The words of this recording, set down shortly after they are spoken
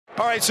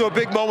All right, so a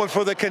big moment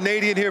for the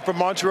Canadian here from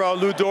Montreal,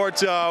 Luguentz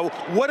Dort.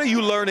 What are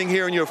you learning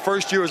here in your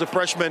first year as a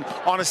freshman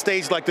on a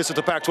stage like this at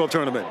the Pac-12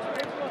 tournament?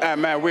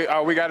 Man,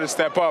 we got to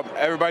step up.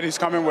 Everybody's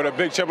coming with a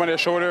big chip on their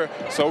shoulder,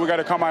 so we got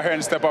to come out here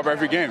and step up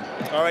every game.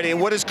 All right, and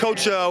what is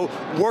Coach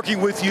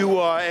working with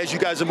you as you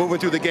guys are moving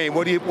through the game?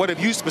 What have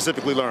you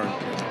specifically learned?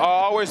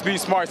 Always be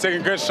smart,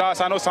 taking good shots.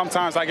 I know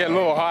sometimes I get a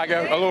little hot, I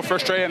get a little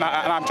frustrated, and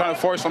I'm trying to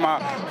force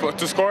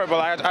to score,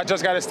 but I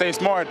just got to stay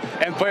smart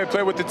and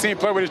play with the team,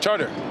 play with each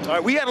other. All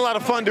right, we had a lot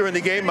of fun during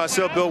the game,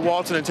 myself, Bill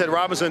Walton, and Ted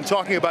Robinson,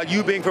 talking about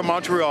you being from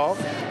Montreal,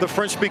 the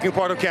French-speaking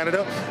part of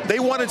Canada. They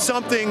wanted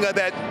something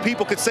that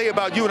people could say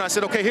about you, and I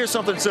said, okay, here's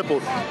something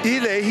simple.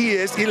 Il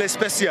est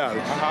spécial.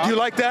 Do you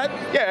like that?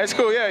 Yeah, it's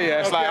cool. Yeah.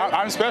 It's okay. Like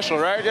I'm special,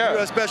 right? Yeah.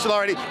 You're special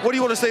already. What do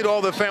you want to say to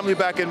all the family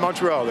back in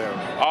Montreal there?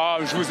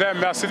 Je vous aime.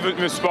 Merci de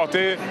me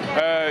supporter.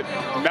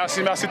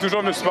 Merci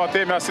toujours de me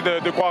supporter. Merci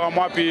de croire en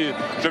moi. Puis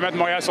je vais mettre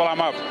Montréal sur la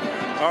map.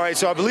 All right,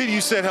 so I believe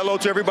you said hello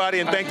to everybody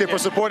and thanked them for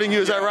supporting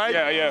you. Is that right?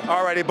 Yeah.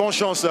 All righty, bonne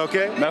chance,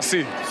 okay?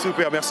 Merci.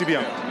 Super, merci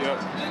bien.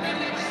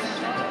 Yeah.